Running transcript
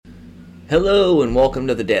Hello and welcome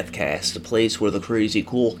to the Deathcast, a place where the crazy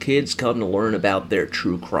cool kids come to learn about their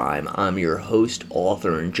true crime. I'm your host,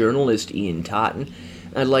 author, and journalist, Ian Totten.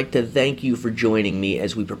 I'd like to thank you for joining me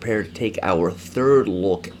as we prepare to take our third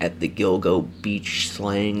look at the Gilgo beach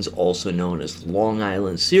slayings, also known as Long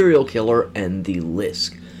Island serial killer, and the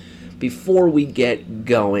Lisk. Before we get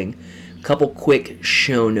going, a couple quick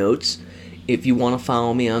show notes. If you want to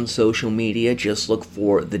follow me on social media, just look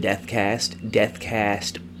for the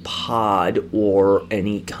Deathcast Pod, or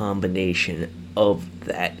any combination of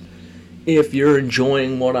that. If you're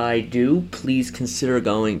enjoying what I do, please consider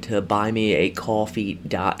going to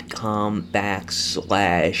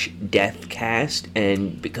buymeacoffee.com/deathcast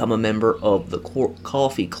and become a member of the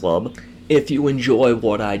coffee club. If you enjoy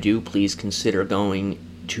what I do, please consider going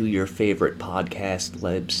to your favorite podcast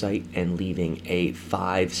website and leaving a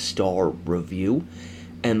 5-star review.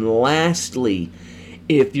 And lastly,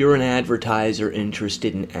 if you're an advertiser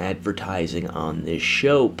interested in advertising on this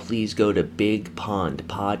show, please go to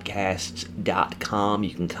bigpondpodcasts.com. You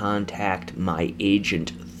can contact my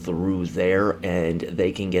agent through there, and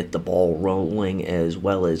they can get the ball rolling as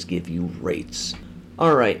well as give you rates.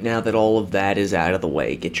 Alright, now that all of that is out of the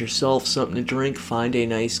way, get yourself something to drink, find a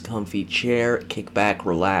nice comfy chair, kick back,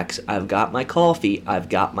 relax. I've got my coffee, I've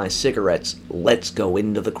got my cigarettes. Let's go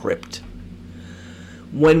into the crypt.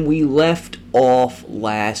 When we left off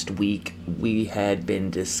last week, we had been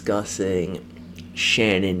discussing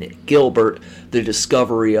Shannon Gilbert, the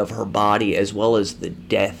discovery of her body, as well as the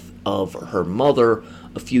death of her mother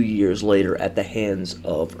a few years later at the hands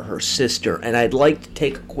of her sister. And I'd like to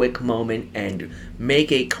take a quick moment and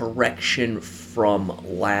make a correction from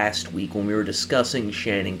last week. When we were discussing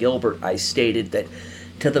Shannon Gilbert, I stated that,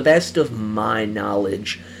 to the best of my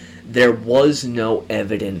knowledge, there was no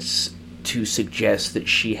evidence to suggest that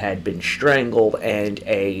she had been strangled, and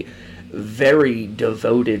a very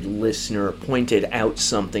devoted listener pointed out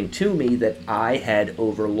something to me that I had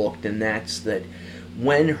overlooked, and that's that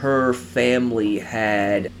when her family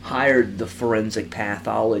had hired the forensic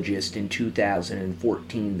pathologist in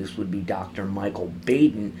 2014, this would be Dr. Michael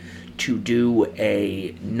Baden, to do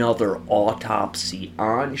another autopsy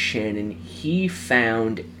on Shannon, he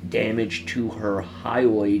found damage to her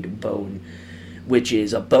hyoid bone, which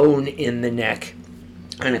is a bone in the neck.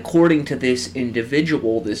 And according to this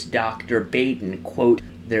individual, this Dr. Baden, quote,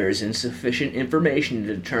 "There is insufficient information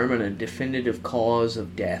to determine a definitive cause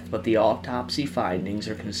of death, but the autopsy findings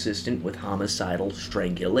are consistent with homicidal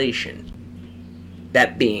strangulation."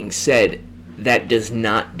 That being said, that does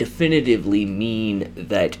not definitively mean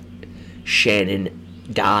that Shannon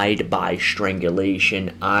died by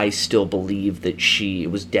strangulation. I still believe that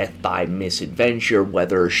it was death by misadventure,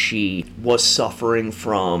 whether she was suffering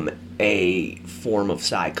from a form of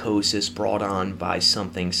psychosis brought on by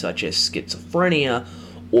something such as schizophrenia,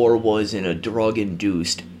 or was in a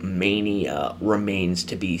drug-induced mania, remains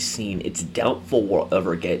to be seen. It's doubtful we'll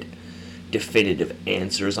ever get definitive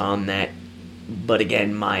answers on that, but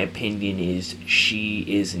again, my opinion is she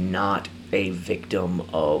is not a victim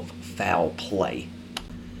of foul play.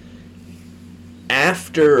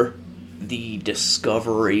 After the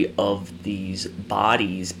discovery of these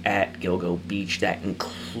bodies at Gilgo Beach, that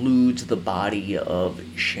includes the body of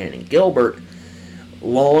Shannon Gilbert,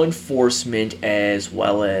 law enforcement, as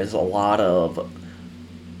well as a lot of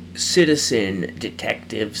citizen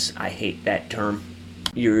detectives — I hate that term,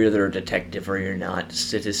 you're either a detective or you're not.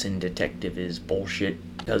 Citizen detective is bullshit,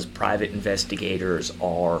 because private investigators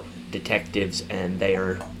are detectives and they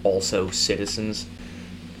are also citizens.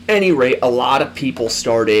 Any rate, a lot of people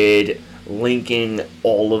started linking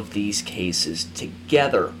all of these cases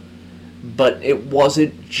together. But it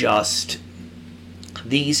wasn't just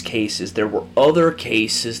these cases. There were other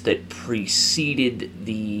cases that preceded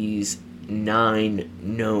these 9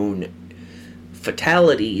 known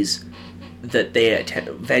fatalities that they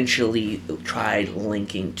eventually tried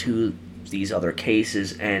linking to these other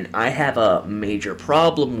cases. And I have a major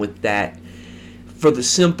problem with that, for the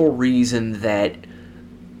simple reason that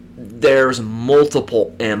there's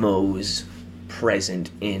multiple MOs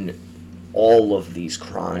present in all of these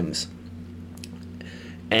crimes.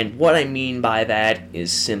 And what I mean by that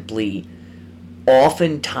is simply,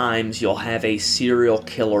 oftentimes you'll have a serial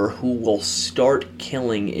killer who will start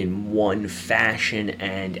killing in one fashion,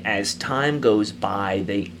 and as time goes by,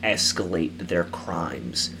 they escalate their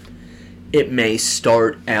crimes. It may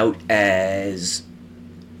start out as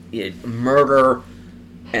murder,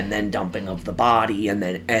 and then dumping of the body, and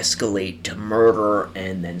then escalate to murder,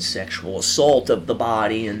 and then sexual assault of the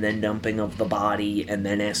body, and then dumping of the body, and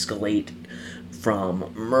then escalate from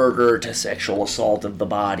murder to sexual assault of the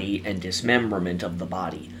body and dismemberment of the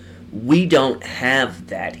body. We don't have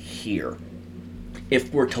that here.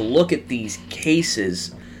 If we're to look at these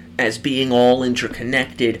cases as being all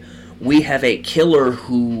interconnected, we have a killer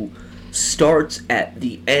who starts at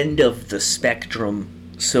the end of the spectrum,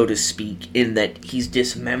 so to speak, in that he's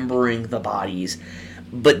dismembering the bodies,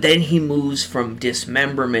 but then he moves from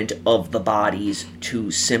dismemberment of the bodies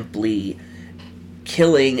to simply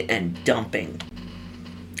killing and dumping.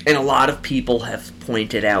 And a lot of people have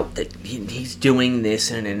pointed out that he's doing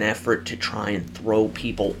this in an effort to try and throw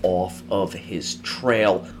people off of his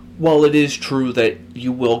trail. While it is true that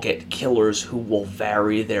you will get killers who will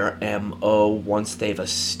vary their MO once they've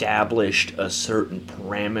established a certain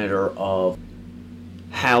parameter of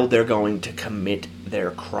how they're going to commit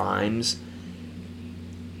their crimes,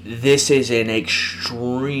 this is an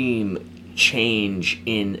extreme change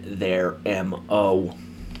in their MO.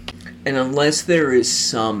 And unless there is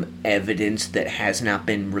some evidence that has not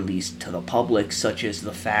been released to the public, such as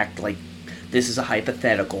the fact, like, this is a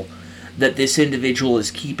hypothetical, that this individual is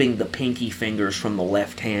keeping the pinky fingers from the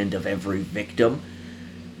left hand of every victim,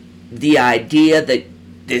 the idea that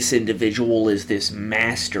this individual is this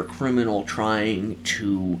master criminal trying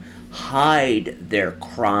to hide their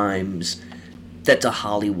crimes, that's a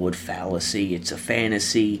Hollywood fallacy. It's a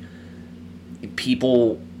fantasy.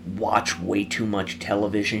 People watch way too much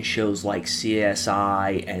television shows like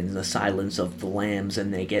CSI and The Silence of the Lambs,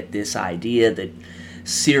 and they get this idea that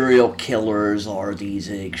serial killers are these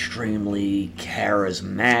extremely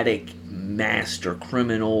charismatic master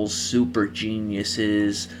criminals, super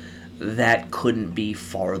geniuses. That couldn't be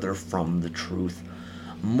farther from the truth.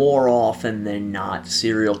 More often than not,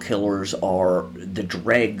 serial killers are the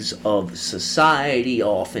dregs of society,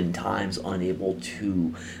 oftentimes unable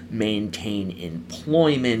to maintain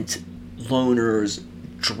employment, loners,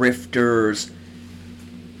 drifters.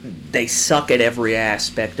 They suck at every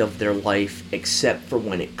aspect of their life except for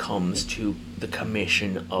when it comes to the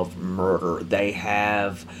commission of murder. They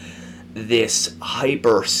have this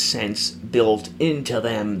hyper sense built into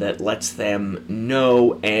them that lets them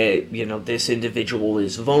know, this individual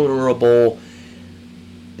is vulnerable.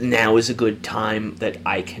 Now is a good time that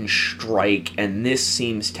I can strike, and this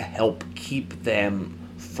seems to help keep them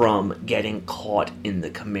from getting caught in the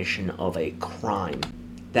commission of a crime.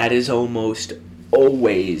 That is almost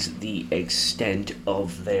always the extent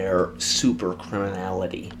of their super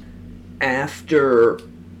criminality. After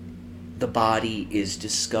the body is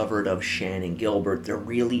discovered of Shannon Gilbert, there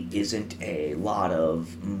really isn't a lot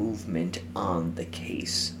of movement on the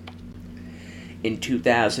case. In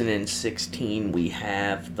 2016, we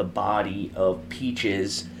have the body of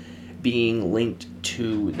Peaches being linked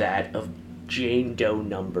to that of Jane Doe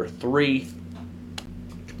number 3,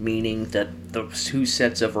 meaning that the two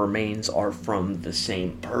sets of remains are from the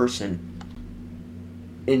same person.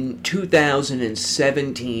 In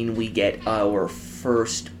 2017, we get our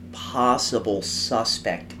first possible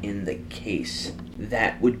suspect in the case.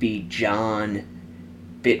 That would be John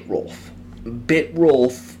Bittrolff.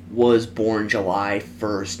 Bittrolff was born July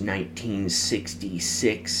 1st,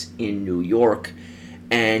 1966 in New York,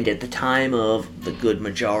 and at the time of the good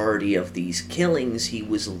majority of these killings, he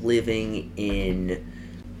was living in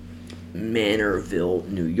Manorville,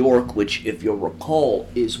 New York, which, if you'll recall,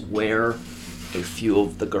 is where a few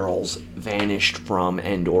of the girls vanished from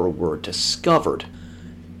and or were discovered.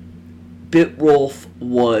 Bittrolff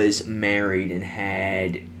was married and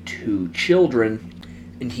had 2 children,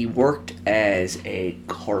 and he worked as a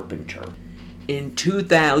carpenter. In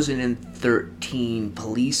 2013,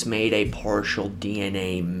 police made a partial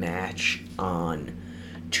DNA match on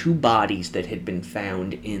 2 bodies that had been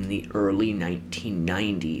found in the early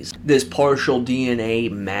 1990s. This partial DNA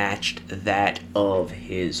matched that of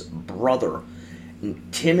his brother,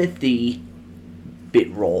 Timothy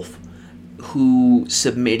Bittrolff, who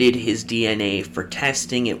submitted his DNA for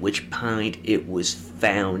testing, at which point it was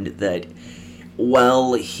found that,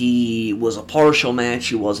 well, he was a partial match,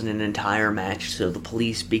 he wasn't an entire match, so the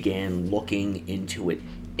police began looking into it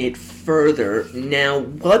further. Now,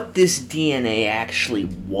 what this DNA actually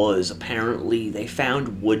was, apparently they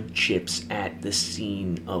found wood chips at the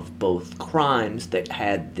scene of both crimes that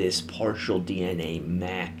had this partial DNA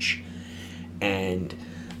match, and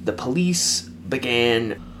the police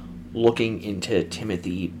began looking into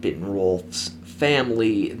Timothy Bittrolff's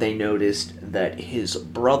family. They noticed that his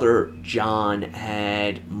brother John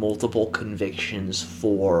had multiple convictions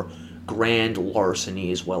for grand larceny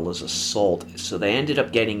as well as assault, so they ended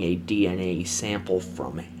up getting a DNA sample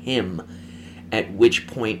from him, at which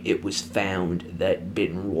point it was found that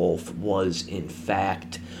Bittrolff was in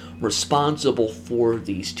fact responsible for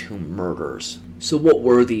these 2 murders. So what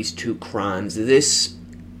were these 2 crimes? This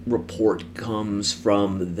report comes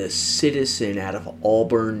from the Citizen out of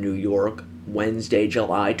Auburn, New York, Wednesday,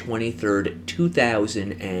 July 23rd,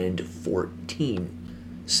 2014.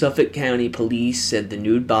 Suffolk County Police said the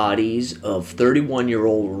nude bodies of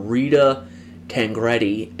 31-year-old Rita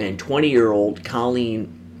Tangretti and 20-year-old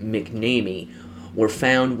Colleen McNamee were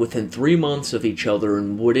found within 3 months of each other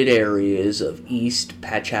in wooded areas of East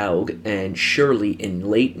Patchogue and Shirley in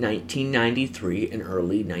late 1993 and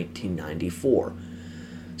early 1994.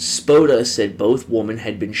 Spoda said both women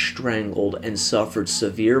had been strangled and suffered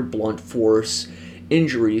severe blunt force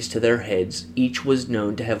injuries to their heads. Each was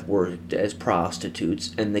known to have worked as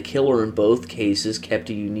prostitutes, and the killer in both cases kept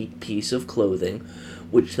a unique piece of clothing,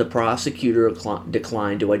 which the prosecutor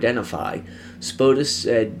declined to identify. Spoda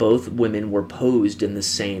said both women were posed in the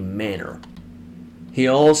same manner. He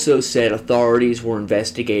also said authorities were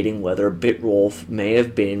investigating whether Bitrolf may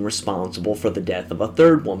have been responsible for the death of a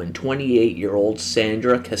third woman, 28-year-old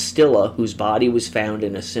Sandra Castilla, whose body was found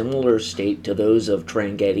in a similar state to those of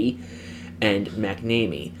Tangretti and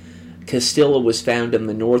McNamee. Castilla was found in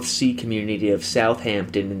the North Sea community of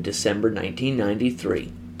Southampton in December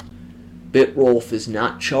 1993. Bitrolf is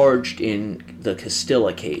not charged in the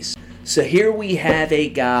Castilla case. So here we have a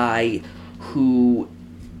guy who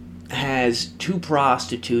has two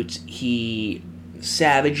prostitutes. He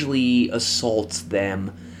savagely assaults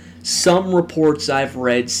them. Some reports I've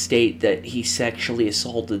read state that he sexually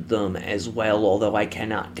assaulted them as well, although I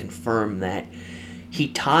cannot confirm that. He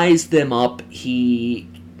ties them up, he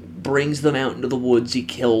brings them out into the woods, he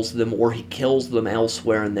kills them, or he kills them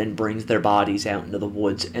elsewhere and then brings their bodies out into the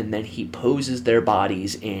woods, and then he poses their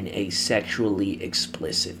bodies in a sexually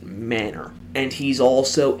explicit manner. And he's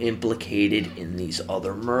also implicated in these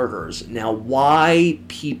other murders. Now, why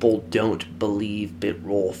people don't believe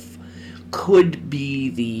Bitrolf could be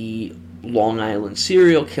the Long Island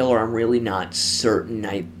serial killer, I'm really not certain.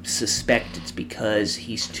 I suspect it's because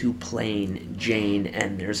he's too plain Jane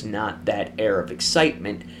and there's not that air of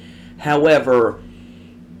excitement. However,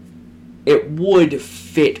 it would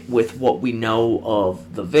fit with what we know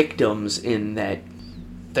of the victims in that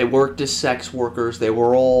they worked as sex workers, they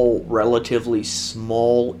were all relatively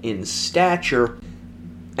small in stature,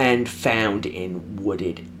 and found in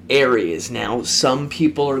wooded areas. Now, some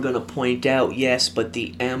people are going to point out, yes, but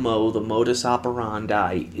the MO, the modus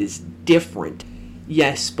operandi, is different.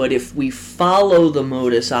 Yes, but if we follow the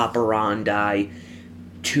modus operandi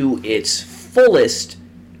to its fullest,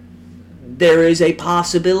 there is a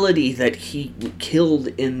possibility that he killed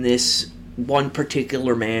in this one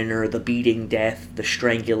particular manner: the beating death, the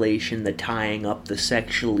strangulation, the tying up, the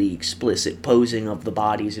sexually explicit posing of the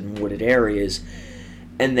bodies in wooded areas,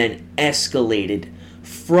 and then escalated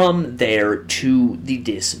from there to the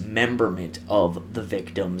dismemberment of the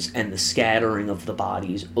victims and the scattering of the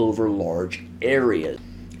bodies over large areas.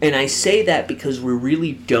 And I say that because we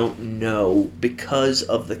really don't know, because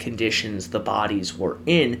of the conditions the bodies were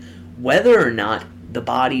in, whether or not the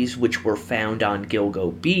bodies which were found on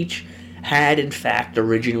Gilgo Beach had in fact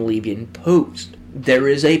originally been posed. There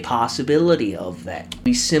is a possibility of that.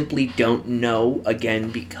 We simply don't know,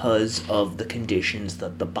 again, because of the conditions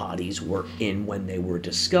that the bodies were in when they were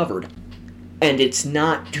discovered. And it's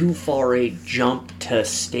not too far a jump to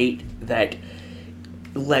state that,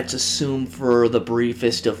 let's assume for the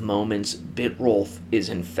briefest of moments, Bitrolf is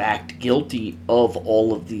in fact guilty of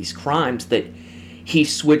all of these crimes, that he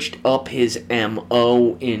switched up his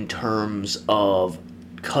MO in terms of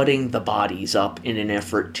cutting the bodies up in an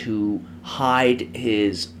effort to hide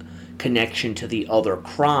his connection to the other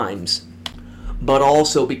crimes, but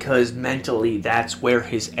also because mentally that's where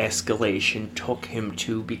his escalation took him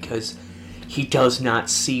to, because he does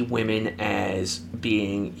not see women as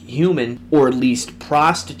being human, or at least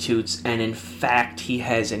prostitutes, and in fact he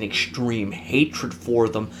has an extreme hatred for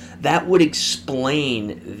them. That would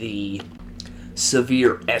explain the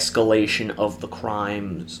severe escalation of the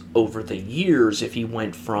crimes over the years if he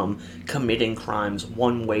went from committing crimes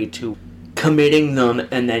one way to committing them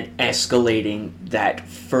and then escalating that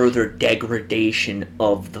further degradation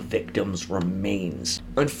of the victim's remains.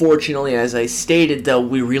 Unfortunately, as I stated, though,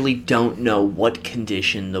 we really don't know what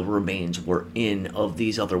condition the remains were in of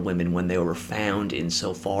these other women when they were found,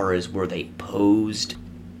 insofar as were they posed.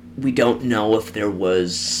 We don't know if there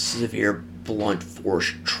was severe blunt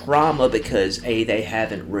force trauma, because A, they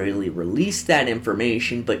haven't really released that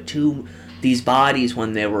information, but 2, these bodies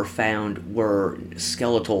when they were found were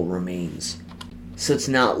skeletal remains. So it's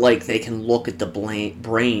not like they can look at the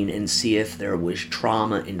brain and see if there was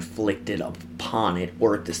trauma inflicted upon it,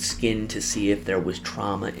 or at the skin to see if there was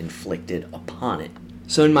trauma inflicted upon it.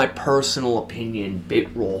 So in my personal opinion,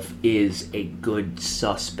 Bitrolf is a good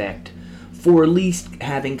suspect for at least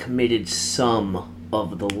having committed some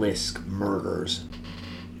of the Lisk murders.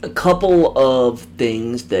 A couple of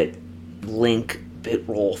things that link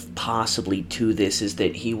Bitrolf possibly to this is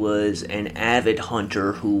that he was an avid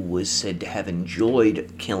hunter who was said to have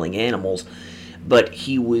enjoyed killing animals, but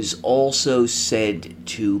he was also said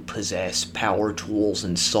to possess power tools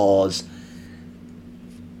and saws.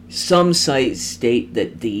 Some sites state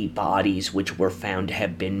that the bodies which were found to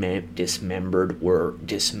have been dismembered were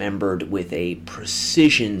dismembered with a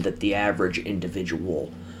precision that the average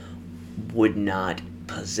individual would not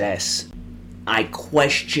possess. I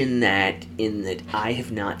question that, in that I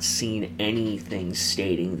have not seen anything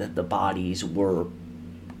stating that the bodies were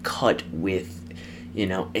cut with,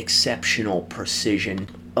 exceptional precision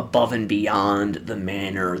above and beyond the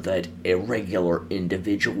manner that a regular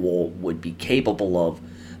individual would be capable of.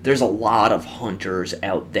 There's a lot of hunters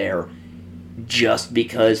out there. Just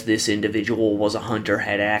because this individual was a hunter,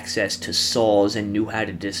 had access to saws, and knew how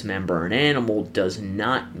to dismember an animal does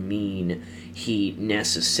not mean he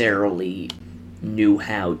necessarily knew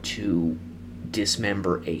how to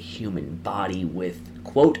dismember a human body with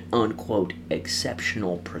quote-unquote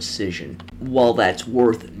exceptional precision. While that's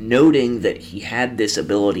worth noting that he had this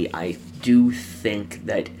ability, I do think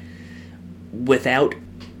that without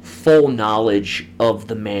full knowledge of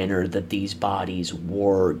the manner that these bodies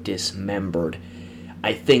were dismembered,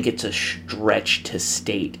 I think it's a stretch to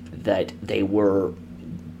state that they were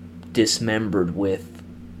dismembered with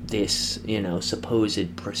this,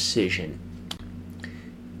 supposed precision.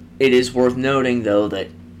 It is worth noting, though, that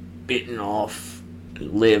Bitrolf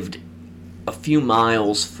lived a few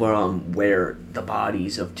miles from where the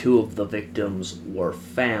bodies of two of the victims were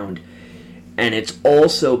found, and it's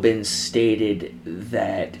also been stated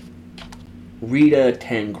that Rita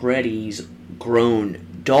Tangretti's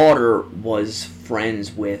grown daughter was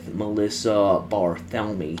friends with Melissa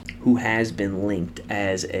Barthelemy, who has been linked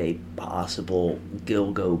as a possible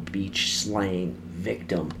Gilgo beach slaying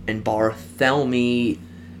victim. And Barthelmy's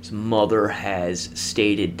mother has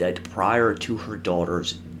stated that prior to her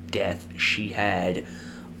daughter's death, she had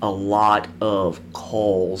a lot of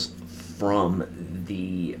calls from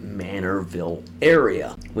the Manorville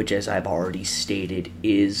area, which, as I've already stated,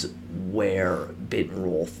 is where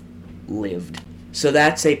Bitrolf lived. So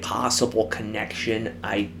that's a possible connection.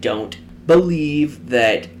 I don't believe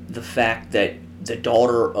that the fact that the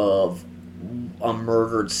daughter of a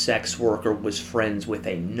murdered sex worker was friends with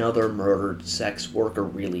another murdered sex worker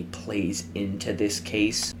really plays into this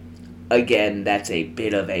case. Again, that's a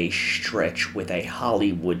bit of a stretch with a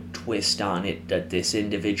Hollywood twist on it, that this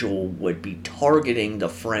individual would be targeting the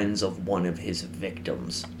friends of one of his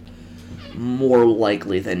victims. More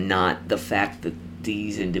likely than not, the fact that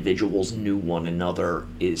these individuals knew one another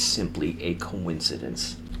is simply a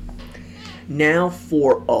coincidence. Now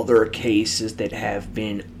for other cases that have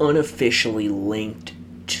been unofficially linked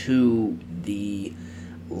to the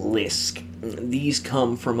Lisk. These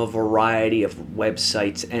come from a variety of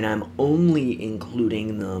websites, and I'm only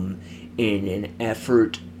including them in an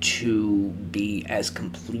effort to be as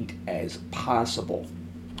complete as possible.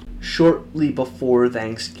 Shortly before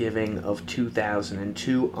Thanksgiving of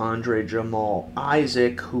 2002, Andre Jamal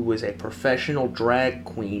Isaac, who was a professional drag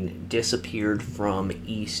queen, disappeared from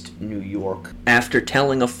East New York after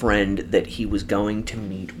telling a friend that he was going to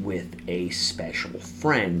meet with a special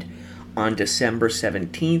friend. On December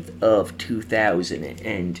 17th of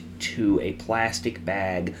 2002, a plastic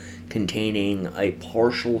bag containing a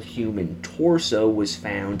partial human torso was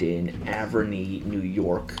found in Averny, New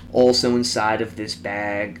York. Also inside of this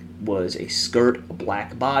bag was a skirt, a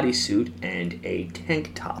black bodysuit, and a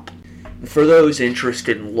tank top. For those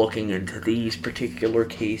interested in looking into these particular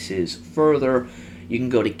cases further, you can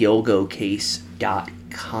go to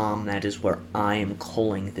gilgocase.com. That is where I am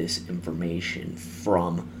culling this information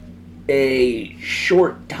from. A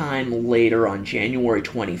short time later, on January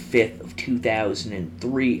 25th of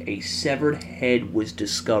 2003, a severed head was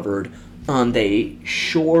discovered on the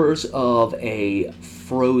shores of a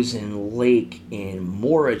frozen lake in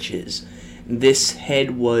Mauritius. This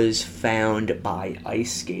head was found by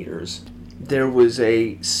ice skaters. There was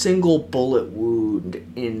a single bullet wound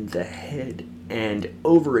in the head, and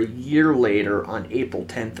over a year later, on April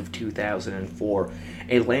 10th of 2004,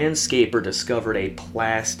 a landscaper discovered a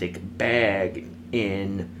plastic bag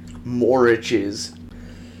in Mauritius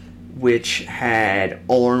which had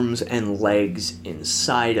arms and legs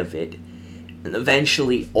inside of it. And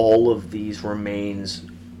eventually all of these remains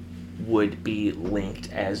would be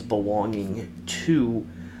linked as belonging to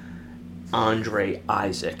Andre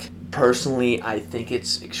Isaac. Personally, I think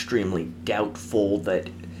it's extremely doubtful that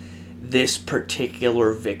This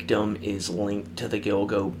particular victim is linked to the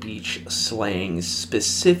Gilgo Beach slayings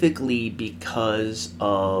specifically because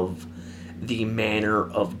of the manner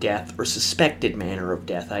of death, or suspected manner of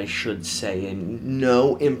death, I should say, and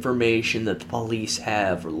no information that the police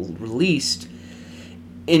have released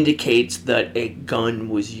indicates that a gun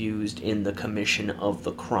was used in the commission of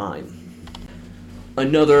the crime.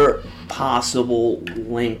 Another possible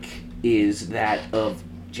link is that of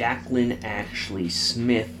Jacqueline Ashley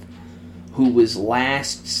Smith, who was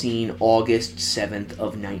last seen August 7th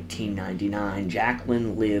of 1999.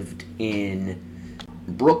 Jacqueline lived in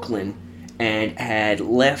Brooklyn and had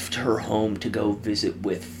left her home to go visit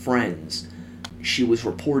with friends. She was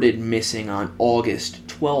reported missing on August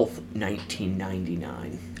 12th,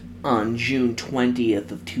 1999. On June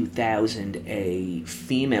 20th of 2000, a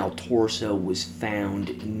female torso was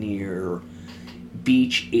found near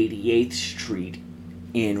Beach 88th Street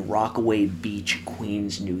in Rockaway Beach,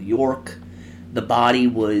 Queens, New York. The body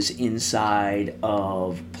was inside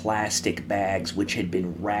of plastic bags which had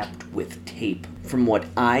been wrapped with tape. From what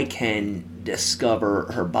I can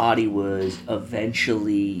discover, her body was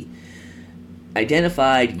eventually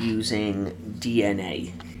identified using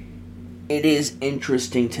DNA. It is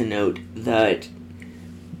interesting to note that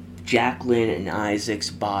Jacqueline and Isaac's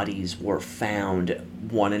bodies were found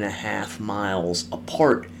 1.5 miles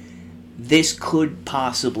apart. This could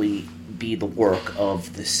possibly be the work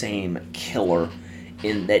of the same killer,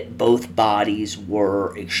 in that both bodies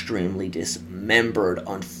were extremely dismembered.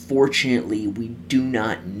 Unfortunately, we do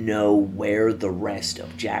not know where the rest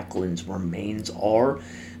of Jacqueline's remains are,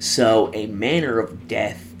 so a manner of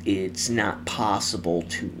death, it's not possible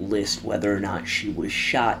to list whether or not she was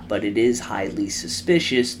shot, but it is highly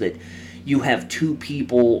suspicious that you have two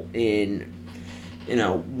people in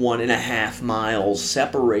 1.5 miles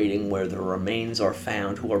separating where the remains are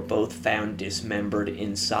found, who are both found dismembered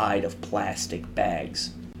inside of plastic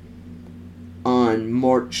bags. On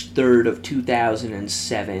March 3rd of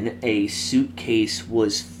 2007, a suitcase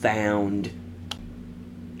was found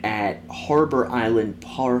at Harbor Island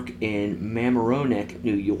Park in Mamaroneck,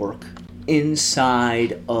 New York.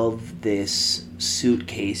 Inside of this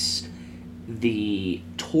suitcase, the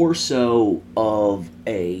torso of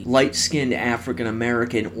a light-skinned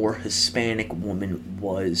African-American or Hispanic woman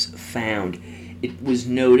was found. It was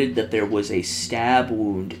noted that there was a stab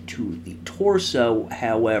wound to the torso,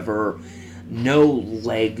 however, no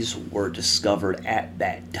legs were discovered at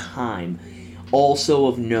that time. Also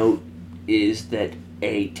of note is that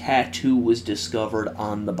a tattoo was discovered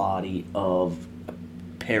on the body of a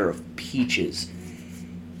pair of peaches.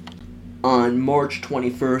 On March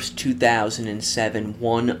 21st, 2007,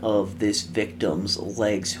 one of this victim's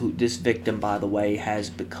legs, this victim, by the way,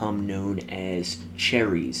 has become known as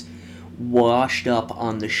Cherries, washed up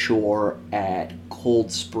on the shore at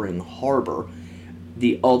Cold Spring Harbor.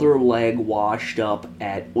 The other leg washed up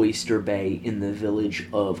at Oyster Bay in the village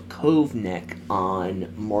of Cove Neck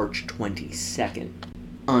on March 22nd.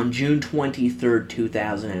 On June 23rd,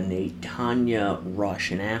 2008, Tanya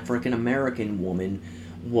Rush, an African-American woman,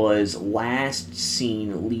 was last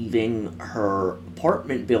seen leaving her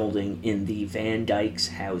apartment building in the Van Dyke's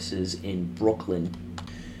houses in Brooklyn.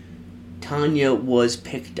 Tanya was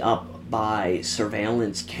picked up by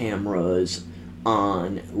surveillance cameras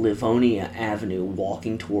on Livonia Avenue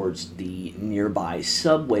walking towards the nearby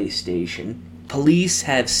subway station. Police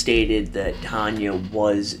have stated that Tanya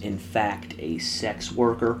was in fact a sex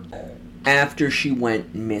worker. After she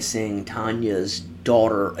went missing, Tanya's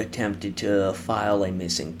daughter attempted to file a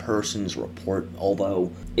missing persons report,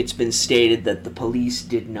 although it's been stated that the police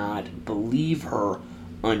did not believe her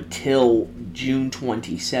until June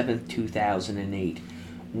 27, 2008,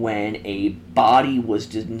 when a body was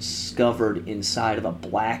discovered inside of a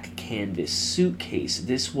black canvas suitcase.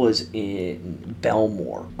 This was in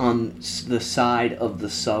Belmore, on the side of the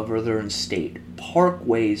Southern State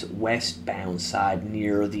Parkway's westbound side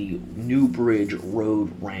near the Newbridge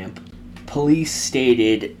Road ramp. Police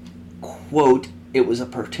stated, quote, "It was a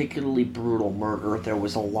particularly brutal murder. There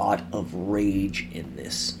was a lot of rage in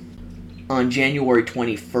this." On January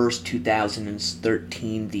 21st,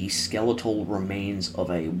 2013, the skeletal remains of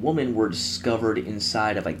a woman were discovered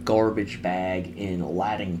inside of a garbage bag in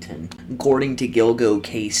Laddington. According to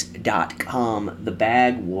GilgoCase.com, the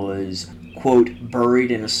bag was, quote,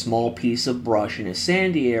 "buried in a small piece of brush in a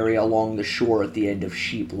sandy area along the shore at the end of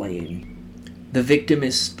Sheep Lane." The victim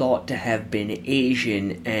is thought to have been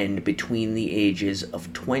Asian and between the ages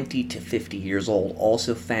of 20 to 50 years old.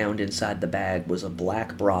 Also found inside the bag was a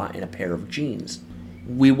black bra and a pair of jeans.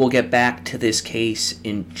 We will get back to this case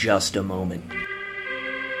in just a moment.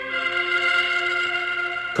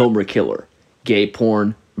 Cobra Killer, gay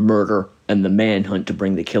porn Murder, and the Manhunt to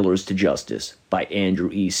Bring the Killers to Justice by Andrew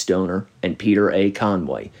E. Stoner and Peter A.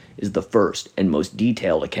 Conway is the first and most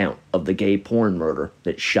detailed account of the gay porn murder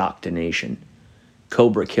that shocked a nation.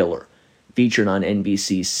 Cobra Killer, featured on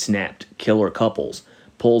NBC's Snapped Killer Couples,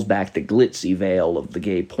 pulls back the glitzy veil of the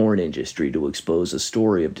gay porn industry to expose a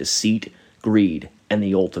story of deceit, greed, and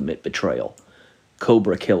the ultimate betrayal.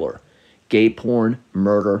 Cobra Killer, Gay Porn,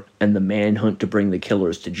 Murder, and the Manhunt to Bring the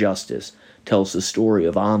Killers to Justice tells the story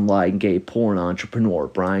of online gay porn entrepreneur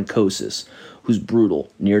Brian Kosis, whose brutal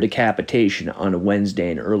near decapitation on a Wednesday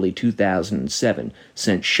in early 2007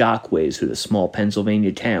 sent shockwaves through the small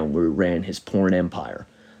Pennsylvania town where he ran his porn empire.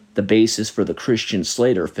 The basis for the Christian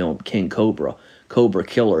Slater film King Cobra, Cobra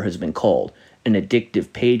Killer has been called an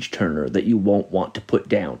addictive page-turner that you won't want to put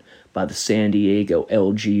down by the San Diego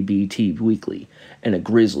LGBT Weekly, and a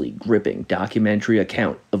grisly, gripping documentary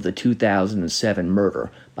account of the 2007 murder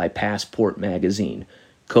by Passport magazine.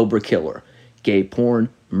 Cobra Killer, Gay Porn,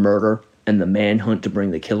 Murder, and the Manhunt to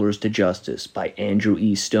Bring the Killers to Justice by Andrew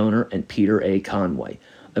E. Stoner and Peter A. Conway,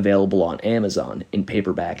 available on Amazon in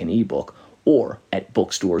paperback and ebook, or at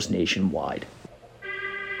bookstores nationwide.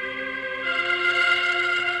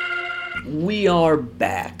 We are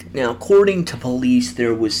back. Now, according to police,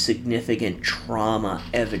 there was significant trauma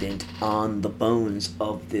evident on the bones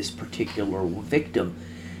of this particular victim.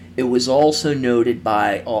 It was also noted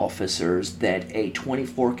by officers that a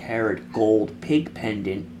 24-karat gold pig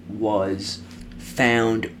pendant was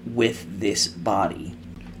found with this body.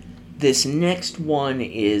 This next one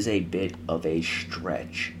is a bit of a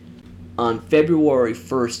stretch. On February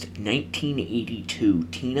 1st, 1982,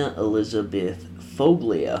 Tina Elizabeth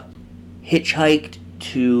Foglia hitchhiked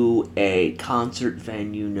to a concert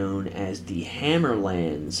venue known as the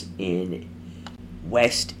Hammerlands in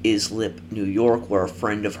West Islip, New York, where a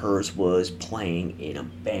friend of hers was playing in a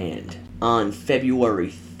band. On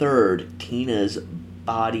February 3rd, Tina's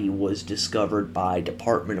body was discovered by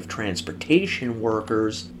Department of Transportation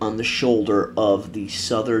workers on the shoulder of the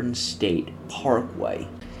Southern State Parkway.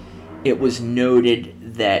 It was noted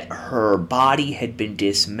that her body had been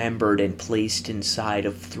dismembered and placed inside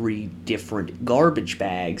of 3 different garbage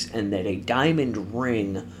bags, and that a diamond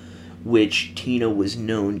ring, which Tina was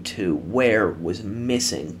known to wear, was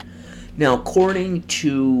missing. Now, according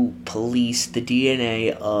to police, the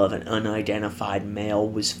DNA of an unidentified male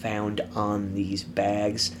was found on these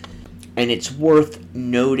bags, and it's worth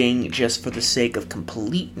noting, just for the sake of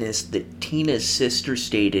completeness, that Tina's sister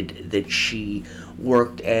stated that she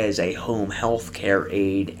worked as a home health care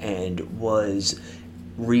aide and was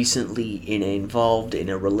recently involved in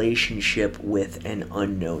a relationship with an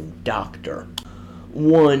unknown doctor.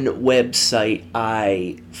 One website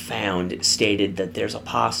I found stated that there's a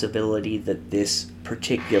possibility that this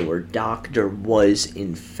particular doctor was,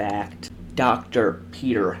 in fact, Dr.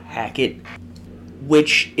 Peter Hackett,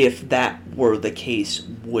 which, if that were the case,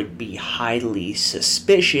 would be highly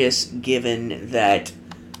suspicious, given that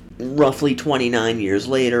roughly 29 years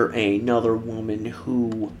later, another woman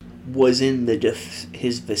who was in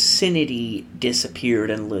his vicinity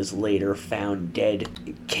disappeared and was later found dead.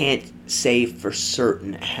 Can't say for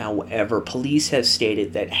certain, however. Police have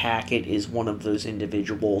stated that Hackett is one of those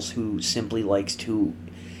individuals who simply likes to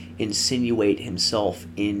insinuate himself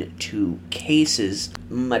into cases.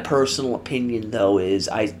 My personal opinion, though, is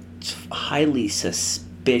I'm highly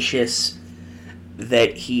suspicious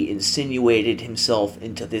that he insinuated himself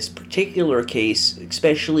into this particular case,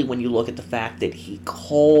 especially when you look at the fact that he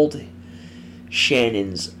called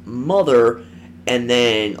Shannon's mother and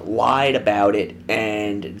then lied about it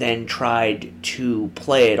and then tried to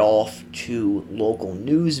play it off to local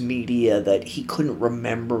news media that he couldn't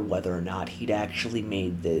remember whether or not he'd actually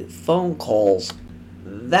made the phone calls.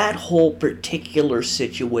 That whole particular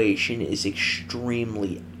situation is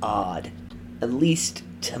extremely odd, at least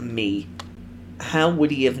to me. How would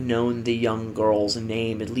he have known the young girl's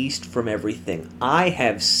name, at least from everything I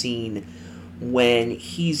have seen? When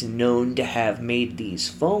he's known to have made these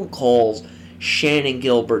phone calls, Shannon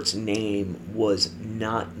Gilbert's name was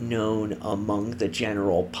not known among the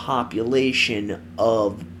general population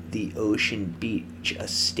of the Ocean Beach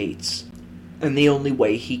estates. And the only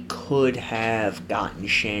way he could have gotten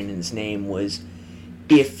Shannon's name was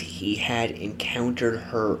if he had encountered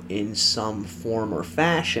her in some form or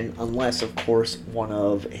fashion, unless, of course, one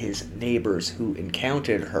of his neighbors who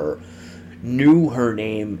encountered her knew her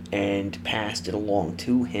name and passed it along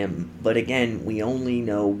to him. But again, we only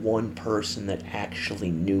know one person that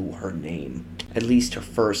actually knew her name. At least her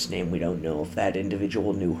first name. We don't know if that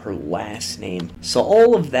individual knew her last name. So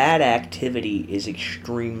all of that activity is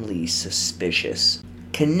extremely suspicious.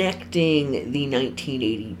 connecting the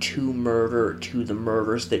 1982 murder to the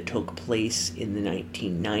murders that took place in the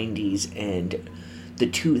 1990s and the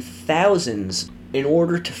 2000s in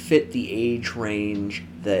order to fit the age range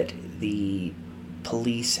that the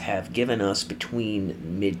police have given us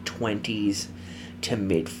between mid-20s to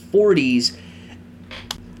mid-40s.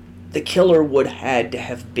 The killer would had to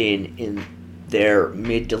have been in their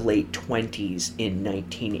mid to late 20s in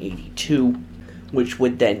 1982, which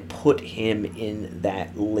would then put him in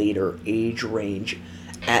that later age range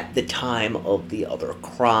at the time of the other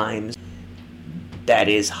crimes. That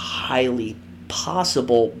is highly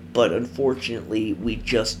possible, but unfortunately we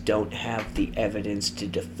just don't have the evidence to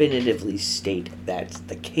definitively state that's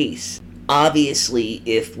the case. Obviously,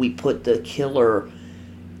 if we put the killer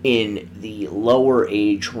in the lower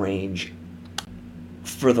age range,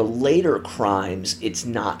 for the later crimes, it's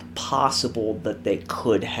not possible that they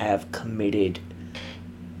could have committed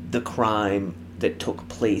the crime that took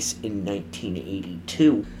place in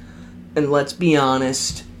 1982. And let's be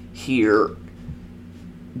honest here,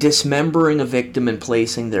 dismembering a victim and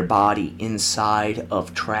placing their body inside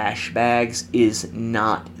of trash bags is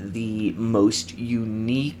not the most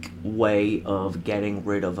unique way of getting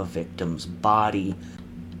rid of a victim's body.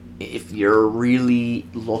 If you really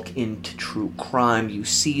look into true crime, you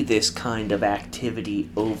see this kind of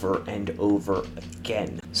activity over and over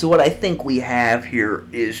again. So what I think we have here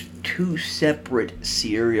is two separate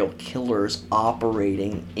serial killers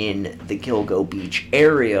operating in the Gilgo Beach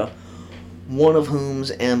area, one of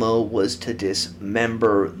whom's MO was to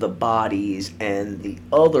dismember the bodies, and the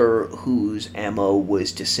other whose MO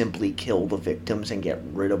was to simply kill the victims and get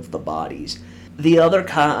rid of the bodies. The other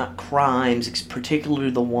crimes, particularly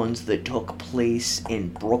the ones that took place in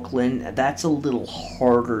Brooklyn, that's a little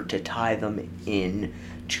harder to tie them in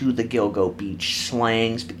to the Gilgo Beach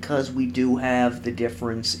Slayings, because we do have the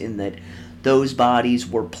difference in that those bodies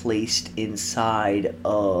were placed inside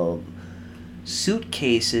of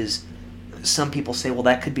suitcases. Some people say, well,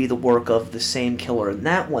 that could be the work of the same killer in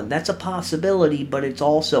that one. That's a possibility, but it's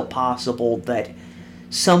also possible that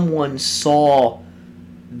someone saw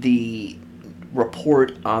the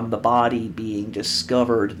report on the body being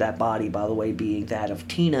discovered, that body, by the way, being that of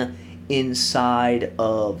Tina, inside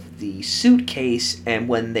of the suitcase, and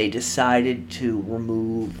when they decided to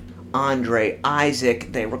remove Andre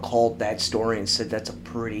Isaac, they recalled that story and said that's a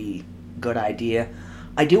pretty good idea.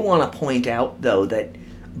 I do want to point out, though, that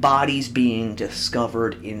bodies being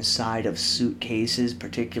discovered inside of suitcases,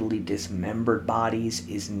 particularly dismembered bodies,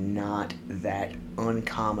 is not that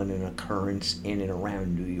uncommon an occurrence in and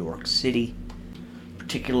around New York City.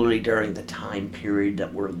 Particularly during the time period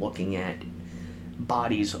that we're looking at,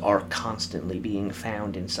 bodies are constantly being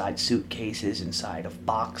found inside suitcases, inside of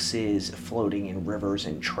boxes, floating in rivers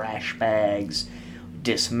and trash bags,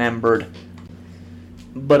 dismembered.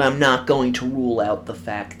 But I'm not going to rule out the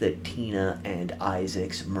fact that Tina and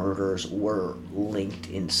Isaac's murders were linked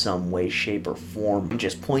in some way, shape, or form. I'm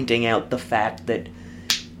just pointing out the fact that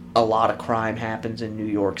a lot of crime happens in New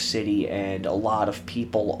York City, and a lot of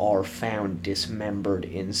people are found dismembered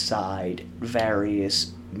inside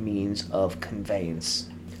various means of conveyance.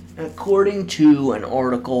 According to an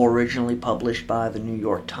article originally published by the New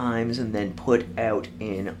York Times and then put out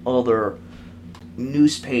in other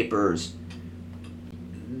newspapers,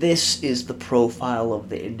 this is the profile of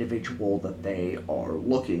the individual that they are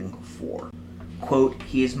looking for. Quote,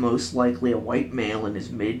 he is most likely a white male in his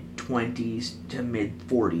mid-20s to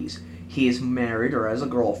mid-40s. He is married or has a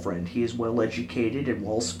girlfriend. He is well-educated and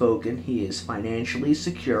well-spoken. He is financially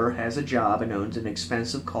secure, has a job, and owns an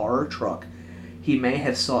expensive car or truck. He may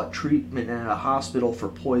have sought treatment at a hospital for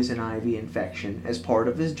poison ivy infection. As part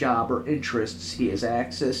of his job or interests, he has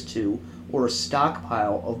access to or a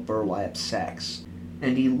stockpile of burlap sacks.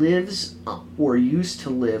 And he lives, or used to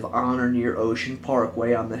live, on or near Ocean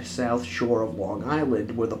Parkway on the south shore of Long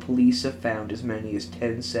Island, where the police have found as many as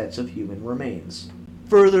 10 sets of human remains.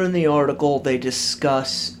 Further in the article, they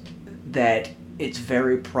discuss that it's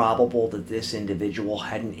very probable that this individual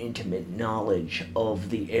had an intimate knowledge of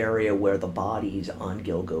the area where the bodies on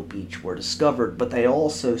Gilgo Beach were discovered, but they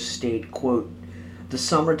also state, quote, the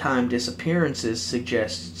summertime disappearances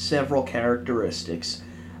suggest several characteristics.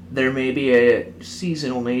 There may be a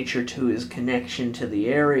seasonal nature to his connection to the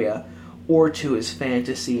area, or to his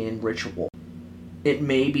fantasy and ritual. It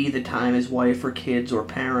may be the time his wife or kids or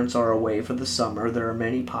parents are away for the summer. There are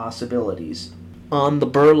many possibilities. On the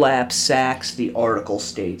burlap sacks, the article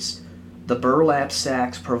states, the burlap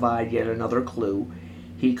sacks provide yet another clue.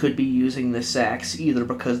 He could be using the sacks either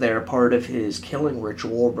because they are part of his killing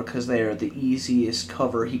ritual or because they are the easiest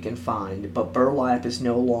cover he can find, but burlap is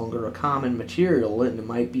no longer a common material and it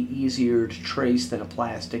might be easier to trace than a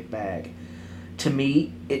plastic bag. To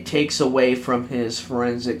me, it takes away from his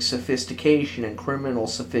forensic sophistication and criminal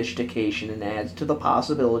sophistication and adds to the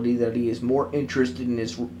possibility that he is more interested in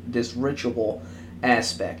this ritual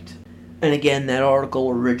aspect. And again, that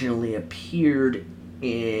article originally appeared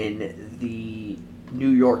in the New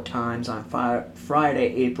York Times on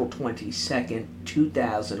Friday, April 22nd,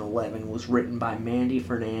 2011, was written by Mandy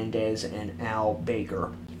Fernandez and Al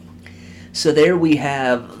Baker. So there we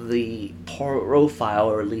have the profile,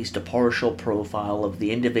 or at least a partial profile, of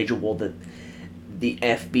the individual that the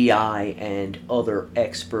FBI and other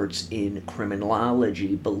experts in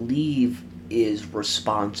criminology believe is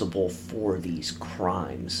responsible for these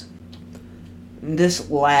crimes. This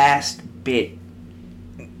last bit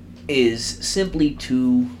is simply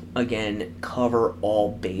to, again, cover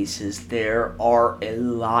all bases. There are a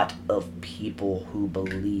lot of people who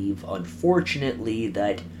believe, unfortunately,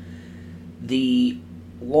 that the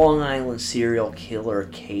Long Island serial killer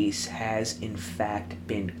case has in fact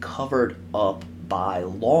been covered up by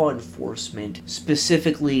law enforcement,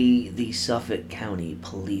 specifically the Suffolk County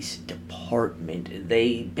Police Department.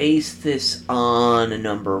 They base this on a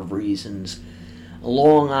number of reasons.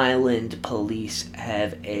 Long Island police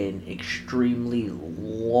have an extremely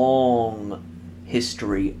long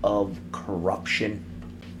history of corruption.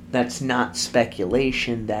 That's not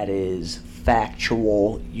speculation, that is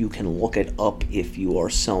factual. You can look it up if you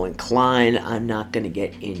are so inclined. I'm not going to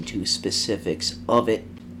get into specifics of it.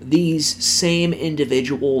 These same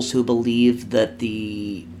individuals who believe that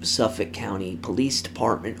the Suffolk County Police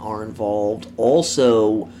Department are involved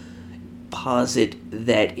also posit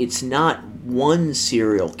that it's not one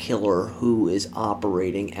serial killer who is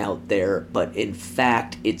operating out there, but in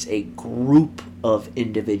fact it's a group of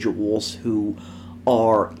individuals who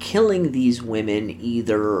are killing these women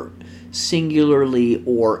either singularly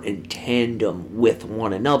or in tandem with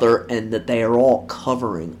one another, and that they are all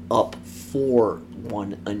covering up for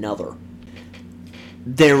one another.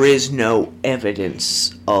 There is no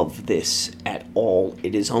evidence of this at all.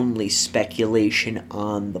 It is only speculation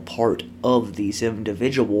on the part of these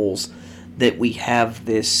individuals that we have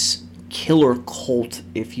this killer cult,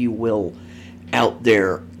 if you will, out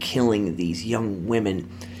there killing these young women.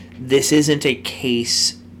 This isn't a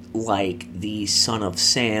case like the Son of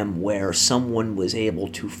Sam, where someone was able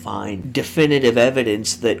to find definitive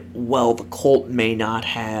evidence that, well, the cult may not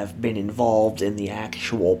have been involved in the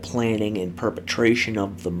actual planning and perpetration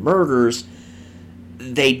of the murders.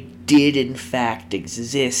 They did in fact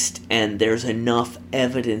exist, and there's enough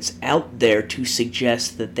evidence out there to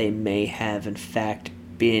suggest that they may have in fact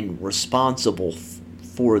been responsible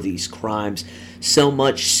for these crimes, so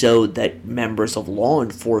much so that members of law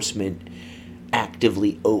enforcement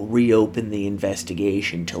actively reopen the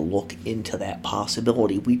investigation to look into that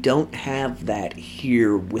possibility. We don't have that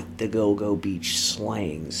here with the Gilgo Beach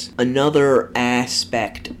Slayings. Another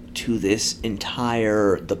aspect to this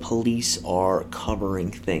entire the police are covering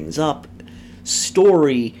things up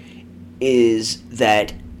story is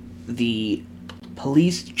that the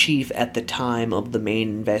police chief at the time of the main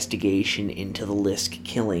investigation into the Lisk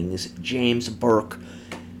killings, James Burke,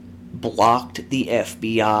 blocked the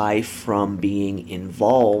FBI from being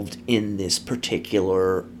involved in this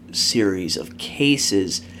particular series of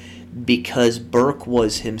cases because Burke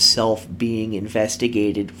was himself being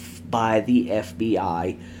investigated by the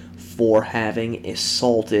FBI for having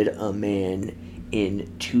assaulted a man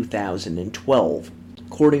in 2012.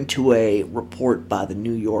 According to a report by the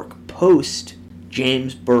New York Post,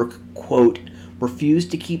 James Burke, quote, refused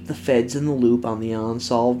to keep the feds in the loop on the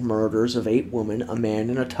unsolved murders of 8 women, a man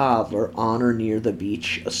and a toddler, on or near the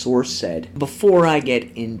beach, a source said. Before I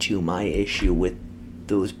get into my issue with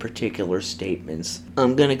those particular statements,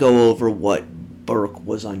 I'm going to go over what Burke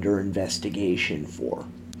was under investigation for.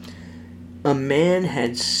 A man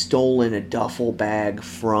had stolen a duffel bag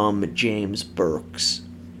from James Burke's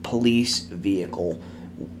police vehicle.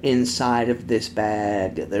 Inside of this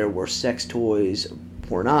bag, there were sex toys,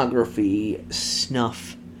 pornography,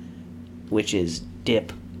 snuff, which is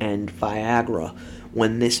dip, and Viagra.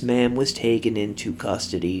 When this man was taken into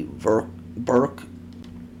custody, Burke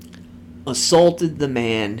assaulted the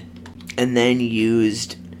man and then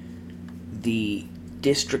used the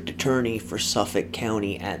district attorney for Suffolk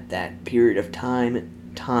County at that period of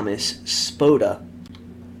time, Thomas Spoda,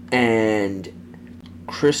 and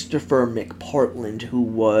Christopher McPartland, who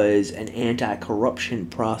was an anti-corruption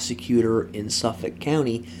prosecutor in Suffolk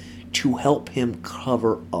County, to help him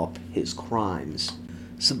cover up his crimes.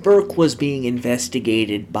 So Burke was being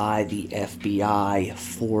investigated by the FBI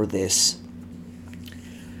for this,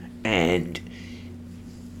 and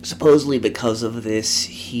supposedly because of this,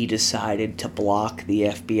 he decided to block the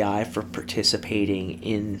FBI for participating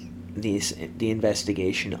in the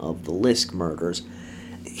investigation of the Lisk murders.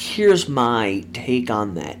 Here's my take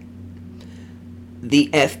on that.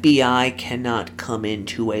 The FBI cannot come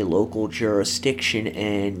into a local jurisdiction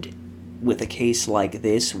and, with a case like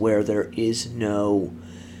this where there is no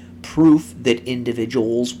proof that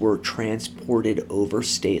individuals were transported over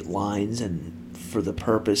state lines and for the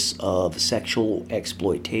purpose of sexual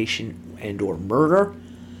exploitation and or murder,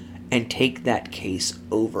 and take that case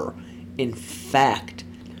over. In fact,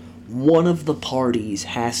 one of the parties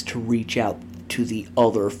has to reach out to the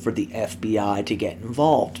other for the FBI to get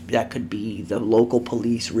involved. That could be the local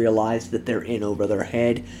police realize that they're in over their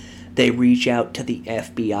head. They reach out to the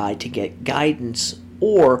FBI to get guidance,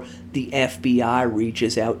 or the FBI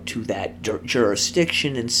reaches out to that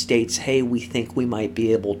jurisdiction and states, hey, we think we might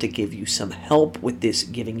be able to give you some help with this,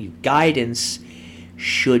 giving you guidance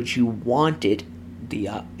should you want it.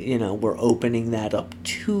 We're opening that up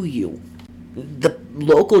to you. The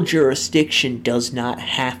local jurisdiction does not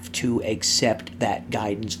have to accept that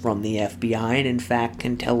guidance from the FBI, and in fact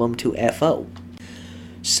can tell them to FO.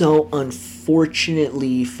 So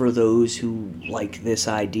unfortunately for those who like this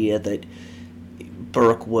idea that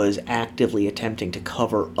Burke was actively attempting to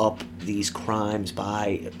cover up these crimes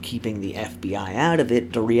by keeping the FBI out of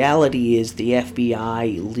it, the reality is the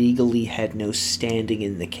FBI legally had no standing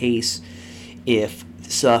in the case if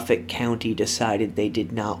Suffolk County decided they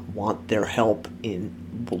did not want their help in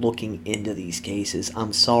looking into these cases.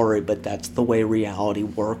 I'm sorry, but that's the way reality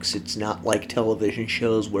works. It's not like television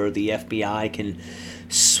shows where the FBI can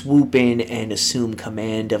swoop in and assume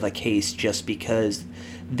command of a case just because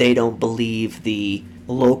they don't believe the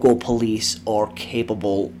local police are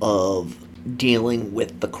capable of dealing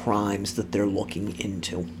with the crimes that they're looking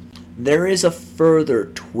into. There is a further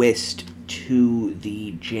twist to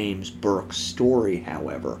the James Burke story,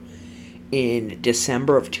 however. In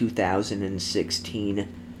December of 2016,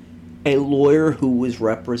 a lawyer who was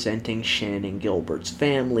representing Shannon Gilbert's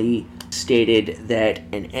family stated that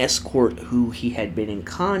an escort who he had been in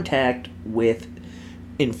contact with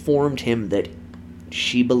informed him that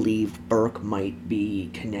she believed Burke might be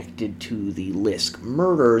connected to the Lisk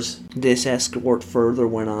murders. This escort further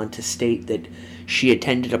went on to state that she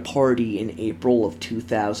attended a party in April of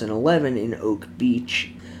 2011 in Oak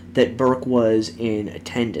Beach that Burke was in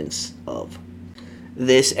attendance of.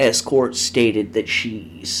 This escort stated that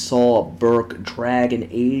she saw Burke drag an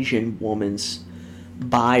Asian woman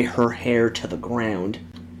by her hair to the ground.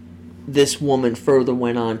 This woman further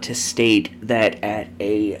went on to state that at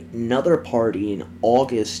another party in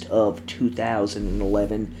August of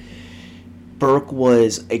 2011, Burke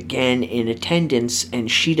was again in attendance and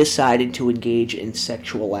she decided to engage in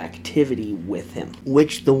sexual activity with him,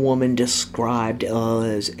 which the woman described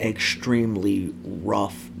as extremely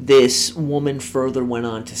rough. This woman further went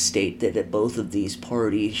on to state that at both of these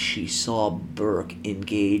parties she saw Burke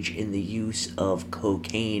engage in the use of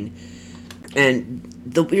cocaine. And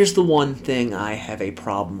here's the one thing I have a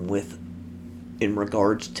problem with in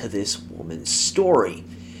regards to this woman's story.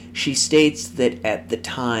 She states that at the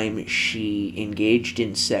time she engaged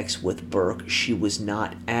in sex with Burke, she was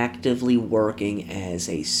not actively working as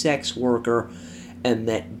a sex worker, and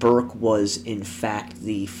that Burke was in fact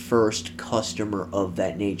the first customer of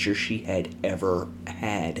that nature she had ever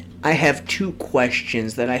had. I have two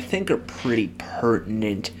questions that I think are pretty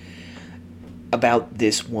pertinent about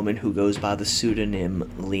this woman who goes by the pseudonym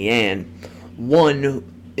Leanne. One,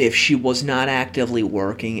 if she was not actively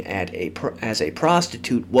working as a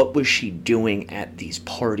prostitute, what was she doing at these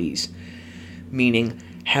parties? Meaning,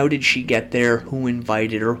 how did she get there? Who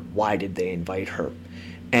invited her? Why did they invite her?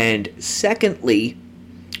 And secondly,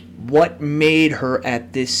 what made her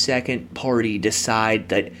at this second party decide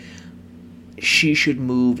that she should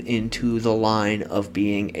move into the line of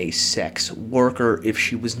being a sex worker if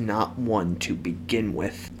she was not one to begin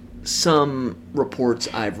with? Some reports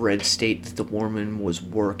I've read state that the woman was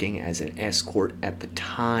working as an escort at the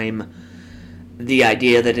time. The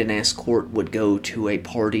idea that an escort would go to a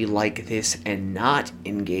party like this and not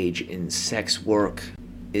engage in sex work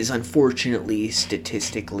is unfortunately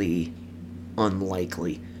statistically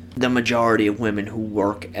unlikely. The majority of women who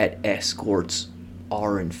work at escorts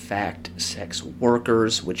are in fact sex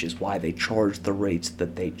workers, which is why they charge the rates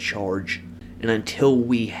that they charge. And until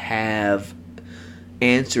we have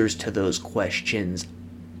answers to those questions,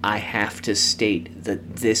 I have to state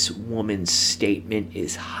that this woman's statement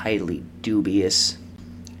is highly dubious.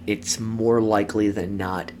 It's more likely than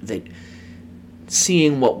not that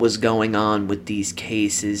Seeing what was going on with these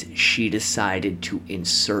cases, she decided to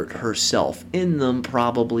insert herself in them,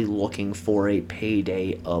 probably looking for a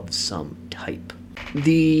payday of some type.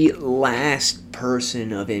 The last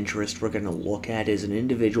person of interest we're going to look at is an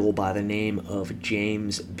individual by the name of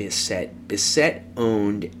James Bissett. Bissett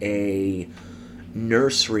owned a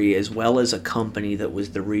nursery as well as a company that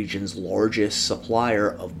was the region's largest supplier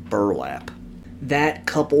of burlap. That,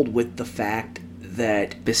 coupled with the fact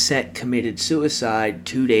that Bissett committed suicide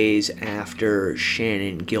 2 days after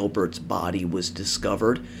Shannon Gilbert's body was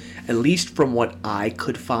discovered, at least from what I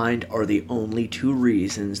could find, are the only two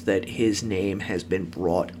reasons that his name has been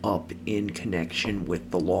brought up in connection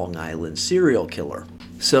with the Long Island serial killer.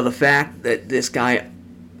 So the fact that this guy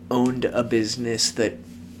owned a business that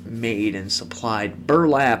made and supplied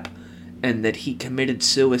burlap and that he committed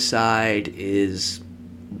suicide is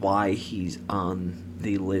why he's on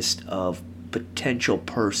the list of potential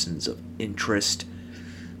persons of interest.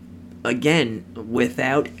 Again,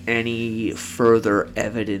 without any further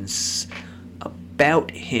evidence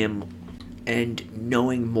about him and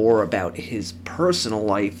knowing more about his personal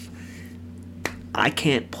life, I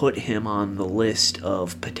can't put him on the list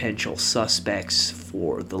of potential suspects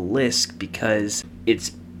for the list because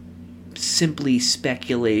it's simply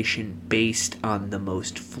speculation based on the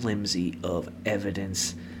most flimsy of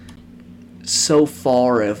evidence. So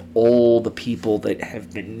far, of all the people that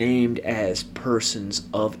have been named as persons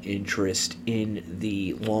of interest in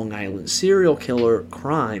the Long Island serial killer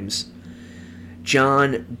crimes,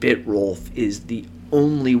 John Bitrolf is the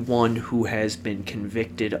only one who has been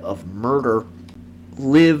convicted of murder,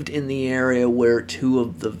 lived in the area where two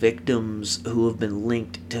of the victims who have been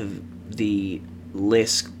linked to the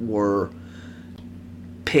list were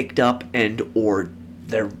picked up and or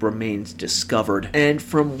their remains discovered. And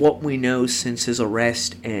from what we know since his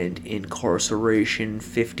arrest and incarceration,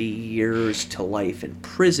 50 years to life in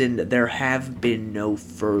prison, there have been no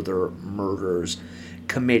further murders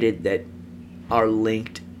committed that are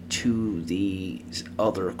linked to these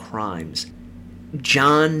other crimes.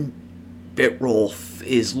 John Bitrolf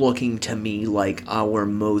is looking to me like our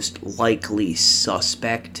most likely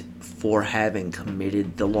suspect for having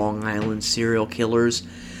committed the Long Island serial killers.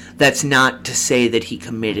 That's not to say that he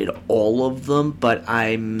committed all of them, but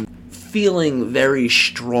I'm feeling very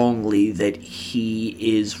strongly that he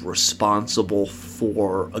is responsible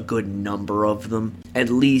for a good number of them, at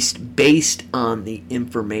least based on the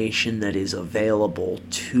information that is available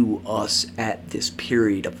to us at this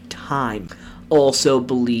period of time. Also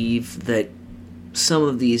believe that some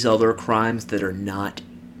of these other crimes that are not,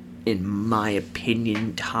 in my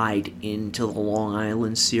opinion, tied into the Long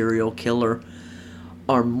Island serial killer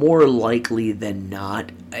are more likely than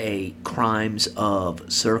not crimes of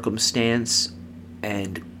circumstance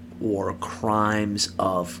and or crimes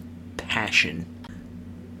of passion,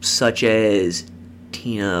 such as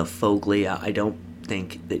Tina Foglia. I don't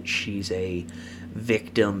think that she's a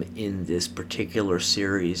victim in this particular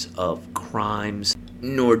series of crimes,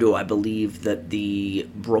 nor do I believe that the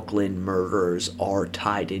Brooklyn murders are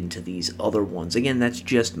tied into these other ones. Again, that's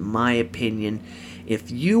just my opinion.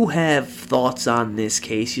 If you have thoughts on this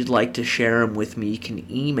case, you'd like to share them with me, you can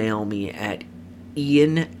email me at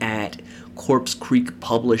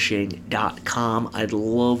ian@corpsecreekpublishing.com. I'd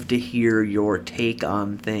love to hear your take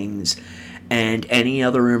on things and any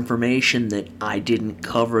other information that I didn't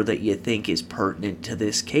cover that you think is pertinent to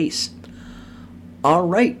this case.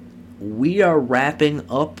 Alright, we are wrapping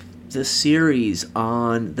up the series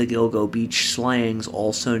on the Gilgo Beach Slayings,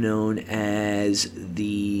 also known as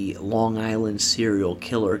the Long Island serial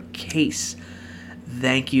killer case.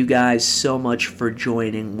 Thank you guys so much for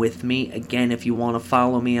joining with me. Again, if you want to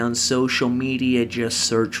follow me on social media, just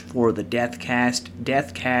search for the Deathcast,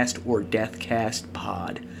 or Deathcast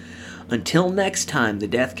Pod. Until next time, the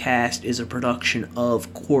Deathcast is a production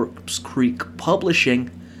of Corpse Creek Publishing.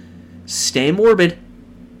 Stay morbid.